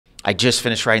I just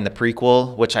finished writing the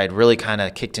prequel, which I'd really kind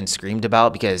of kicked and screamed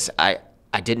about because I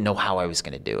didn't know how I was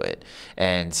going to do it.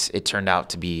 And it turned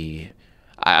out to be,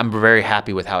 I'm very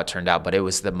happy with how it turned out, but it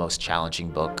was the most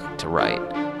challenging book to write.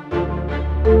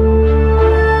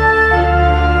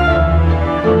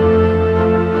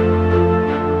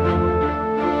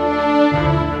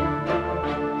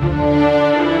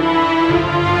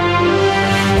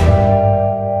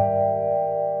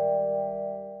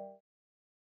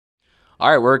 All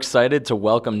right, we're excited to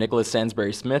welcome Nicholas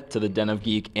Sansbury Smith to the Den of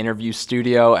Geek interview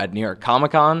studio at New York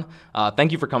Comic Con.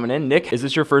 Thank you for coming in. Nick, is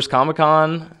this your first Comic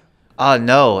Con?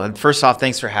 No. And first off,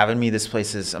 thanks for having me. This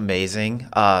place is amazing.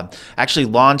 Actually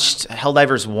launched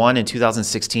Helldivers 1 in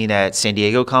 2016 at San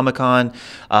Diego Comic-Con.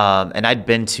 And I'd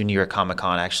been to New York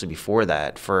Comic-Con actually before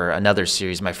that for another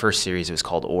series. My first series, it was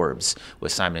called Orbs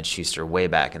with Simon & Schuster way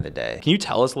back in the day. Can you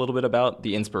tell us a little bit about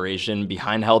the inspiration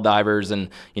behind Helldivers and,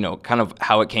 kind of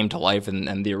how it came to life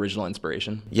and the original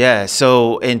inspiration? Yeah,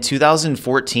 so in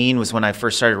 2014 was when I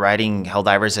first started writing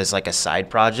Helldivers as like a side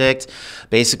project.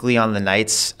 Basically on the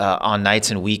nights, on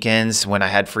nights and weekends when I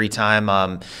had free time.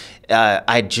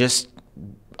 I just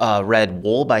read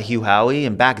Wool by Hugh Howey,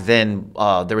 and back then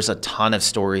there was a ton of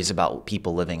stories about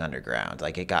people living underground.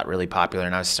 Like it got really popular,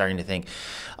 and I was starting to think,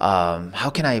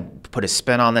 how can I put a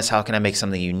spin on this? How can I make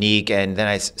something unique? And then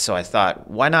I thought,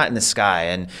 why not in the sky?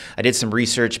 And I did some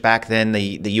research. Back then,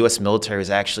 the U.S. military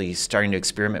was actually starting to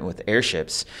experiment with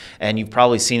airships, and you've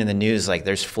probably seen in the news like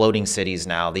there's floating cities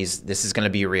now. This is going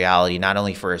to be a reality not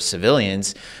only for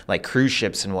civilians like cruise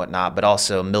ships and whatnot, but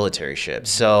also military ships.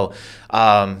 So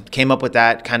came up with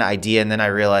that kind of idea, and then I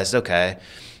realized, okay,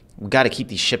 we got to keep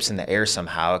these ships in the air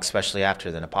somehow, especially after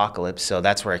an apocalypse. So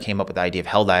that's where I came up with the idea of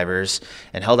Helldivers.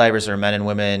 And Helldivers are men and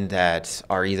women that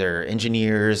are either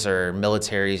engineers or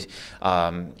military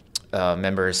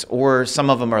members, or some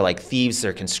of them are like thieves.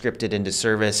 They're conscripted into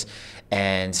service,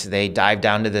 and they dive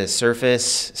down to the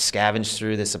surface, scavenge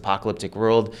through this apocalyptic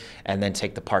world, and then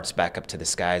take the parts back up to the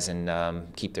skies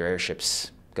and keep their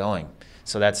airships going.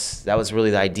 So that was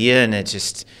really the idea, and it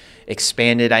just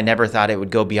expanded. I never thought it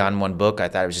would go beyond one book. I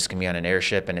thought it was just going to be on an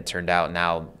airship, and it turned out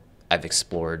now I've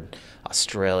explored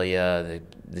Australia.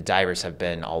 The divers have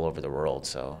been all over the world,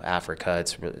 so Africa,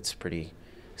 it's pretty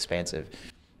expansive.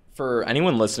 For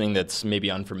anyone listening that's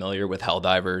maybe unfamiliar with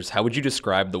Helldivers, how would you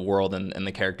describe the world and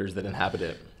the characters that inhabit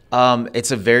it?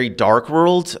 It's a very dark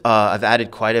world. I've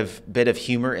added quite a bit of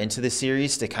humor into the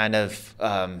series to kind of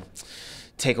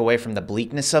take away from the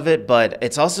bleakness of it, but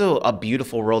it's also a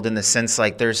beautiful world in the sense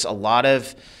like there's a lot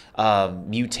of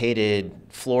mutated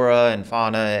flora and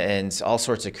fauna and all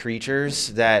sorts of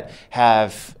creatures that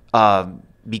have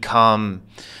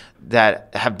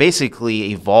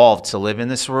basically evolved to live in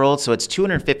this world. So it's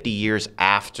 250 years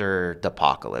after the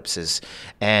apocalypse,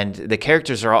 and the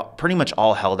characters are pretty much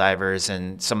all Helldivers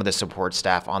and some of the support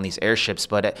staff on these airships.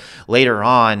 But later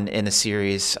on in the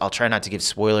series, I'll try not to give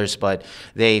spoilers, but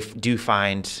they do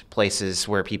find places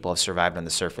where people have survived on the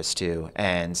surface too,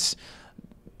 and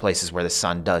places where the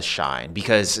sun does shine,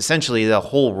 because essentially the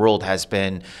whole world has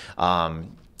been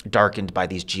darkened by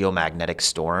these geomagnetic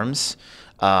storms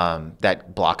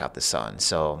that block out the sun.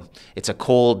 So it's a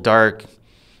cold, dark,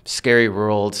 scary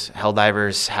world.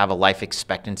 Helldivers have a life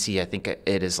expectancy, I think it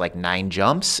is like 9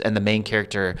 jumps, and the main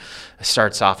character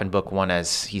starts off in book 1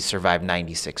 as he survived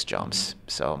 96 jumps.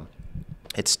 So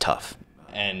it's tough.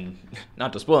 And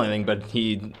not to spoil anything, but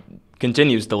he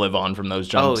continues to live on from those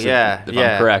jumps. Oh, yeah. If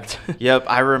I'm correct. Yep.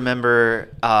 I remember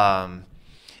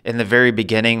in the very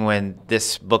beginning when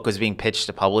this book was being pitched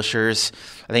to publishers,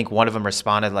 I think one of them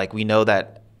responded like, we know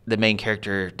that the main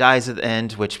character dies at the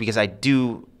end, because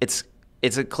it's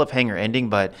a cliffhanger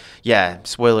ending, but yeah,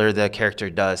 spoiler, the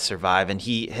character does survive, and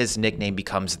his nickname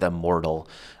becomes the Mortal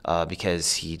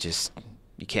because you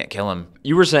can't kill him.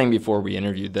 You were saying before we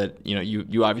interviewed that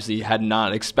you obviously had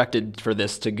not expected for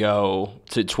this to go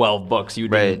to 12 books. You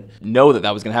didn't know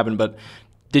that was going to happen, but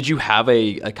did you have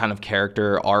a kind of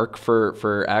character arc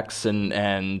for X,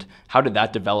 and how did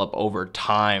that develop over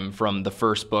time from the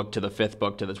first book to the 5th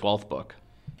book to the 12th book?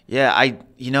 Yeah, I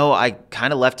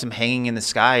kind of left him hanging in the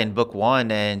sky in book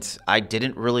 1, and I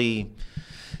didn't really.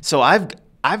 So I've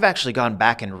actually gone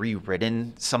back and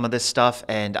rewritten some of this stuff,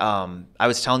 and I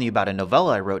was telling you about a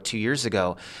novella I wrote 2 years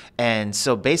ago, and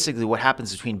so basically what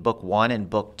happens between book 1 and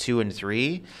book 2 and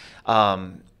 3.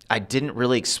 I didn't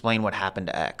really explain what happened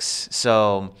to X.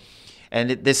 So, and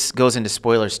this goes into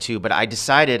spoilers too, but I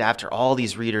decided after all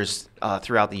these readers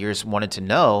throughout the years wanted to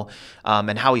know,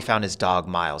 and how he found his dog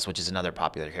Miles, which is another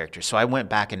popular character. So I went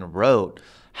back and wrote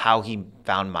how he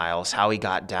found Miles, how he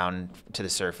got down to the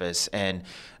surface. And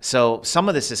so some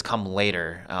of this has come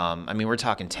later. I mean, we're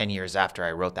talking 10 years after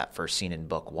I wrote that first scene in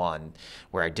book 1,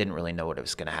 where I didn't really know what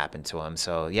was going to happen to him.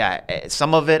 So yeah,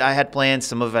 some of it I had planned,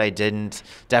 some of it I didn't.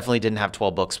 Definitely didn't have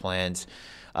 12 books planned.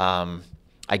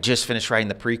 I just finished writing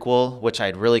the prequel, which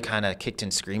I'd really kind of kicked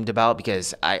and screamed about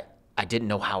because I didn't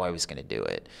know how I was going to do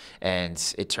it.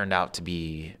 And it turned out to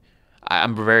be,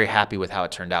 I'm very happy with how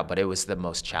it turned out, but it was the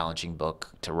most challenging book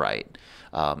to write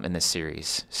in this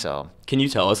series. So can you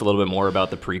tell us a little bit more about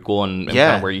the prequel and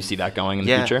kind of where you see that going in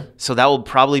the future? So that will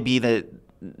probably be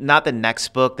not the next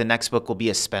book. The next book will be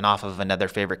a spinoff of another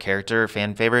favorite character,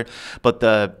 fan favorite. But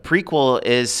the prequel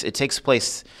it takes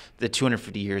place the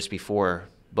 250 years before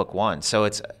book 1. So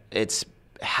it's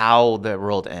how the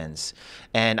world ends.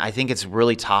 And I think it's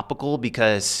really topical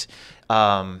because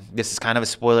this is kind of a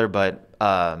spoiler, but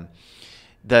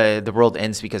the world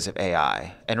ends because of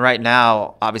AI. And right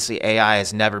now, obviously, AI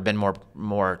has never been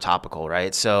more topical,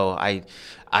 right? So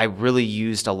I really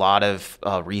used a lot of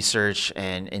research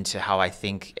and into how I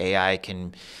think AI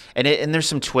can, and there's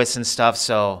some twists and stuff.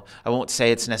 So I won't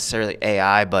say it's necessarily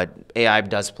AI, but AI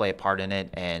does play a part in it.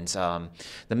 And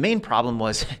the main problem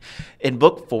was in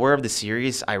book 4 of the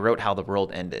series, I wrote how the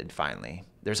world ended finally.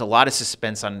 There's a lot of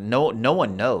suspense on no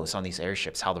one knows on these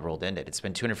airships how the world ended. It's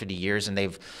been 250 years and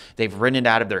they've written it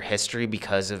out of their history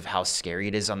because of how scary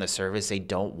it is on the surface. They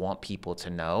don't want people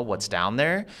to know what's down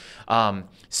there.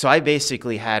 So I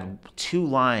basically had 2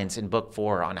 lines in book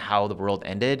 4 on how the world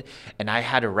ended, and I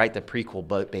had to write the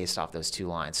prequel based off those 2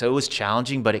 lines. So it was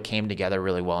challenging, but it came together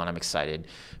really well, and I'm excited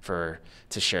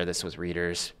to share this with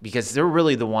readers because they're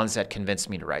really the ones that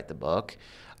convinced me to write the book.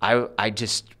 I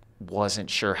just wasn't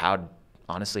sure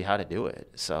honestly how to do it.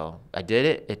 So I did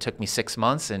it. It took me 6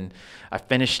 months, and I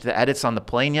finished the edits on the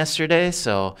plane yesterday,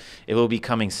 so it will be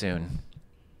coming soon.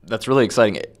 That's really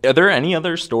exciting. Are there any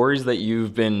other stories that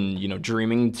you've been,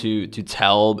 dreaming to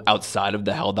tell outside of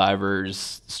the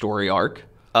Helldivers story arc?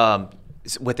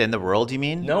 Within the world, you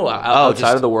mean? No,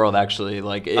 outside of the world, actually.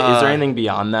 Like, is there anything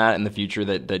beyond that in the future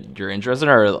that you're interested in,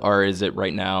 or is it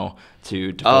right now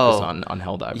to focus on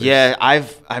Helldivers? Yeah, I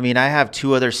have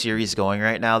 2 other series going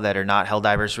right now that are not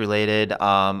Helldivers related.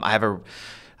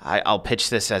 I'll pitch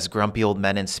this as Grumpy Old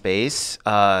Men in Space.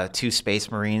 2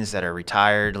 space marines that are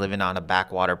retired, living on a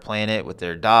backwater planet with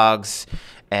their dogs,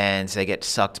 and they get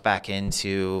sucked back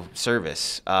into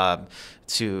service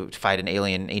to fight an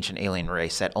ancient alien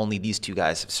race that only these 2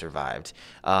 guys have survived.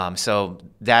 So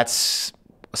that's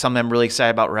something I'm really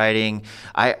excited about writing.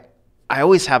 I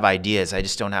always have ideas. I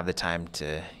just don't have the time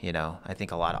to, I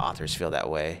think a lot of authors feel that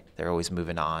way. They're always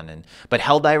moving on. But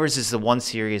Helldivers is the one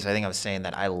series I think I was saying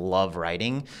that I love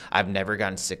writing. I've never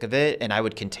gotten sick of it, and I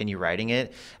would continue writing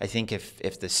it. I think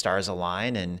if the stars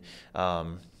align, and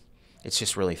it's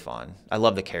just really fun. I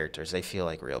love the characters. They feel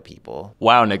like real people.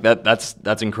 Wow, Nick,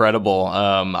 that's incredible.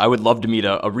 I would love to meet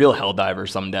a real Helldiver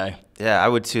someday. Yeah, I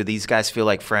would too. These guys feel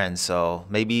like friends, so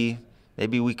maybe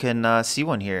we can see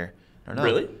one here. I don't know.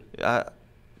 Really?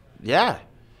 Yeah.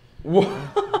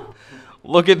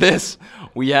 Look at this.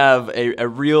 We have a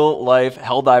real life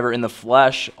Helldiver in the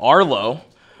flesh, Arlo.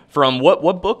 From what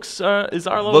books is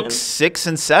Arlo in? Books 6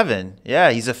 and 7.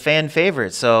 Yeah, he's a fan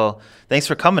favorite. So thanks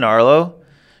for coming, Arlo.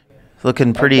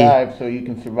 Looking pretty. I dive so you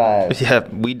can survive. Yeah,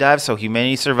 we dive so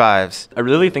humanity survives. I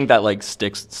really think that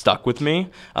stuck with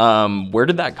me. Where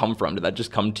did that come from? Did that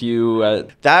just come to you?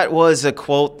 That was a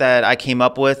quote that I came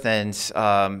up with, and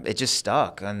it just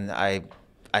stuck. And I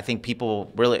think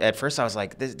people really, at first I was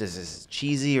like, this is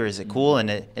cheesy or is it cool? And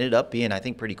it ended up being, I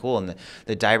think, pretty cool. And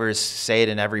the divers say it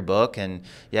in every book, and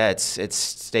yeah, it's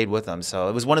stayed with them. So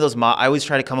it was one of those. I always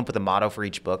try to come up with a motto for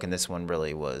each book, and this one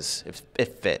really was.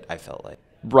 It fit. I felt like.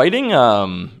 Writing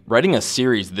a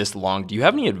series this long, do you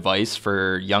have any advice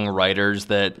for young writers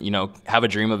that, have a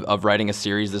dream of writing a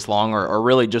series this long or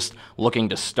really just looking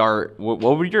to start? What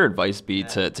would your advice be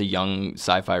to young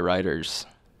sci-fi writers?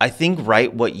 I think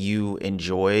write what you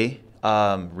enjoy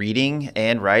reading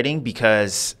and writing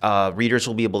because readers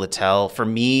will be able to tell. For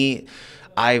me,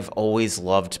 I've always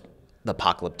loved the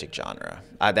apocalyptic genre.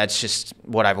 That's just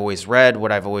what I've always read,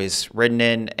 what I've always written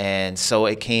in, and so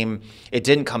it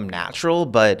didn't come natural,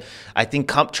 but I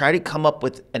think try to come up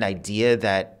with an idea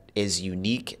that is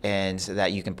unique and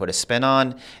that you can put a spin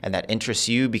on and that interests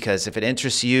you, because if it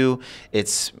interests you,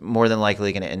 it's more than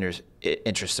likely going to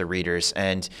interests the readers.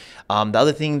 And the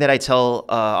other thing that I tell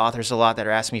authors a lot that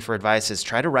are asking me for advice is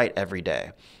try to write every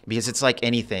day, because it's like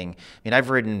anything. I mean, I've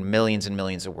written millions and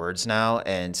millions of words now,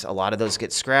 and a lot of those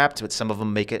get scrapped, but some of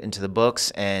them make it into the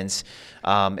books, and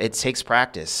it takes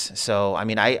practice. So, I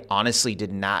mean, I honestly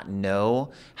did not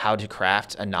know how to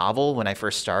craft a novel when I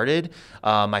first started.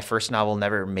 My first novel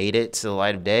never made it to the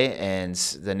light of day, and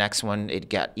the next one, it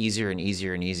got easier and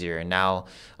easier and easier. And now,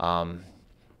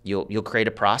 you'll create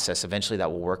a process eventually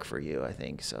that will work for you, I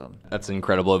think. So that's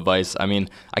incredible advice. I mean,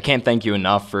 I can't thank you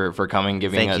enough for coming,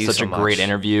 giving us such a great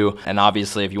interview. And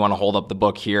obviously, if you want to hold up the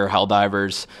book here,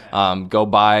 Helldivers, go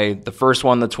buy the first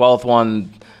one, the 12th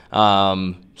one.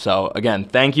 So again,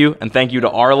 thank you, and thank you to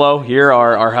Arlo here,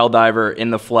 our Helldiver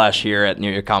in the flesh here at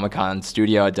New York Comic Con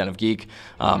studio at Den of Geek.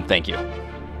 Thank you.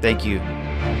 Thank you.